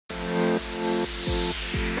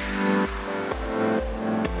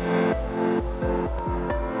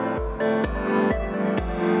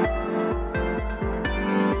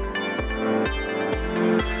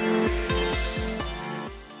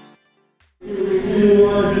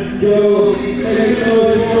go. Make some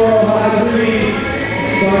noise for high threes.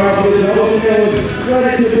 Start off with a double tail,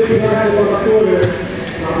 right into a big drive on the quarter.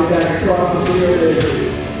 I'll be back across the field.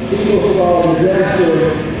 Eagle fall, disaster.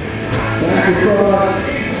 Back across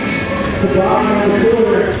to bottom of the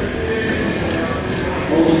quarter.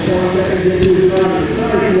 Only 4 seconds into his run.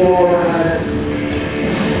 Nice wall ride.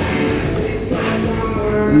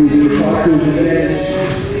 Using the cartridge advantage.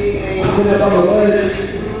 Popping up on the ledge.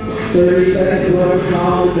 30 seconds left for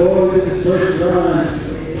Colin Dubois in his first run.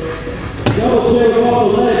 Double tail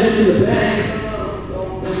off the ledge into the bank.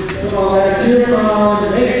 Come on, guys, cheer him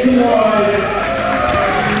on. Make some noise.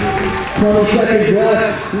 20 seconds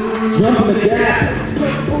left. Jump in the gap.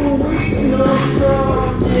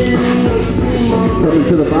 Coming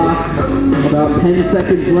to the box. About 10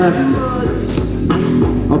 seconds left.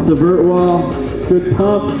 Up the vert wall. Good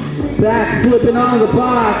pump. Back flipping onto the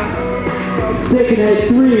box. Second at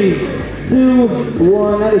 3, 2,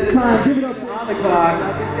 1. That is time. Give it up on the clock.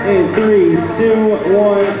 In 3, 2,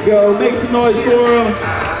 1, go. Make some noise for him.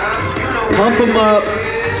 Pump him up.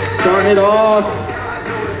 Starting it off.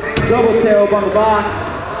 Double tail up on the box.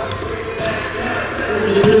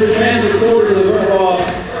 There's a good chance to forward to the vert wall.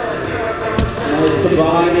 Nice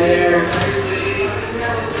toboggan there.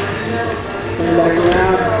 Turn back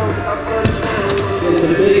around. Get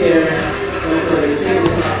some big air.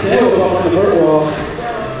 Tail up on the vert wall.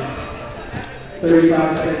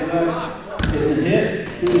 35 seconds left. Hitting the hit.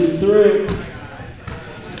 Cruising through.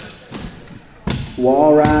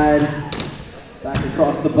 Wall ride. Back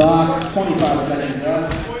across the box. 25 seconds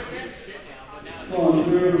left. Flowing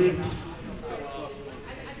through.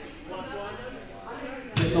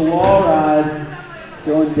 Hit the wall ride.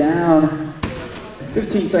 Going down.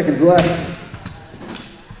 15 seconds left.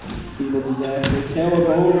 Feeble disaster. Tail up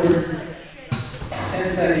over.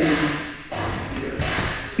 10 seconds.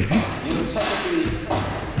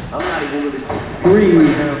 I'm not even with this. 3,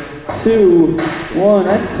 2, 1.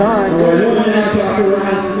 That's time. All right, 1 minute clock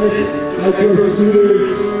around Smith. Outdoor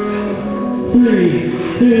shooters.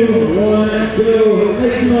 3, 2, 1, go.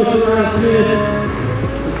 Make some noise around Smith.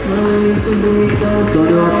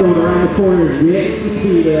 Starting off going around the corners. Get some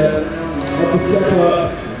speed up. Up the step up.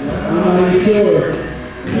 I'm not even sure.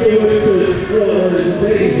 Heel whip to roller to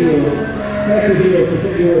bacon heel. Back to heel to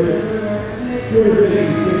finger whip. Sort of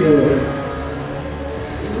bacon finger whip.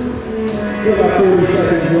 Still about 40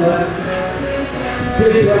 seconds left.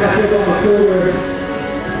 Big black whip on the quarter.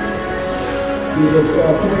 Heel saw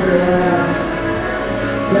turn it around.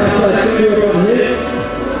 Downside finger whip on the hip.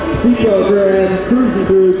 Seatbelt grab. Cruising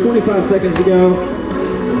through. 25 seconds to go.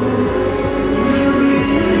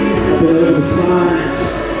 Up and over the spine.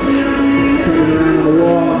 Turning around on the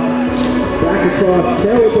wall. Back across,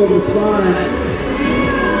 tail whip over the spine.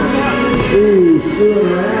 Ooh, screwing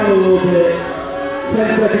around a little bit. 10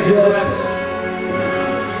 seconds left.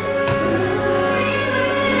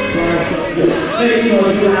 Make some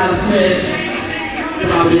noise for Ryland Smith.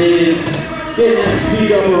 Drop it in. Getting that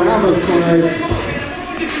speed up around those corners.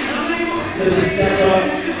 Take a step up.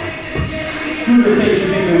 Screw the bacon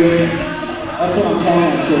finger whip. That's what I'm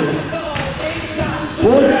calling it, too.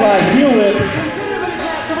 Board slide, heel whip.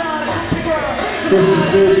 Versus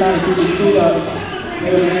Spears trying to keep the speed up.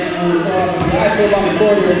 Back flip on the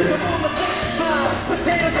quarter.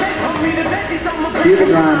 Heel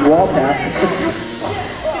grind, wall tap.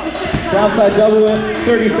 Downside double whip,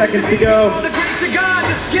 30 seconds to go.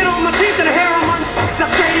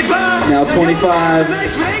 Now 25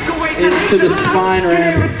 into the spine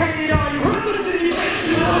ramp.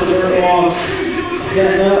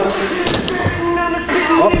 Setting up.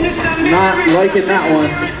 Oh, not liking that one.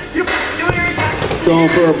 Going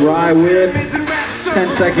for a Bry whip.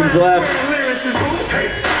 10 seconds left.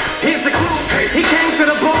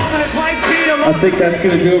 I think that's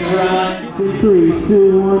going to go for Ron. 3,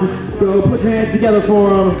 2, 1, go. Put your hands together for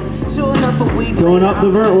him. Going up the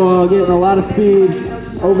vert wall, getting a lot of speed.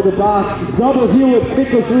 Over the box. Double heel whip,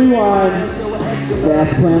 kickless rewind.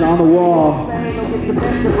 Fast plant on the wall.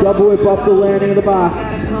 Double whip up the landing of the box.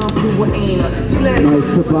 Nice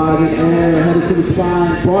toboggan air, headed to the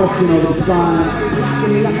spine. Barson over the spine.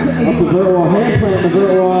 Up the vert wall, hand plant in the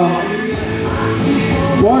vert wall.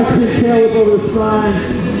 Barson tail whip over the spine.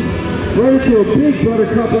 Right into a big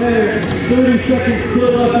buttercup air. 30 seconds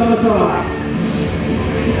still left on the clock.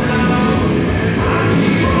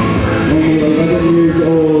 Only 11 years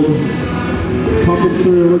old. Pumping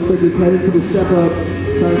through. Looks like he's headed to the step up.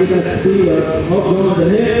 Trying to get that speed up. Up going to the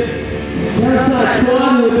hip. Downside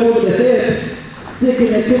quad whip over the hip.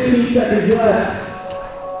 Sticking at 15 seconds left.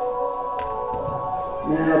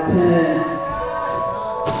 Now 10.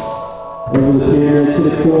 Over the pier to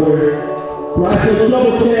the quarter. Rifle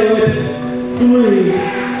double tail whip. 3,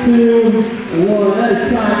 2, 1. That is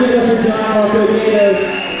time. Give it up for Jonmarco Gaydos.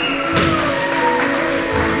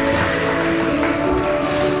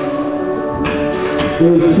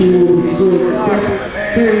 Those two will be short.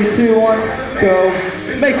 3, 2, 1, go.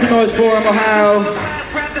 Make some noise for him, Ohio.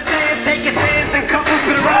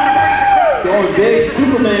 Going big,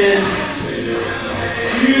 Superman.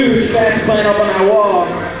 Huge fast plane up on that wall.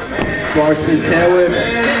 Bar spin tail whip.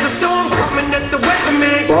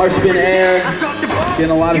 Bar spin air.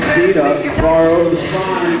 Getting a lot of speed up. Bar over the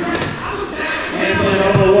spine. And plane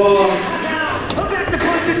up on the wall.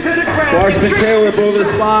 Bar spin tail whip over the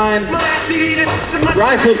spine.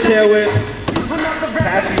 Rifle tail whip.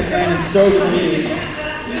 Catching his hand so clean.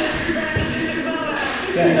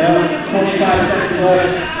 Setting up. 25 seconds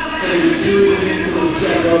left. He's cruising into the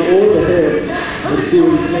step up or the hip. Let's see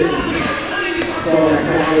what he's hitting. So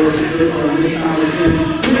this time is in.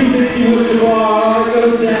 360 with the bar.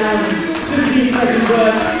 Goes down. 15 seconds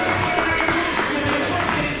left.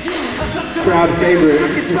 Crowd favorite.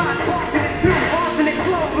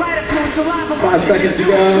 5 seconds to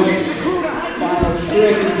go. Final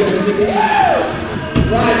trick is going to be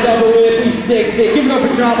ride double whip. He sticks it. Give it up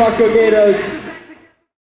for Jonmarco Gaydos.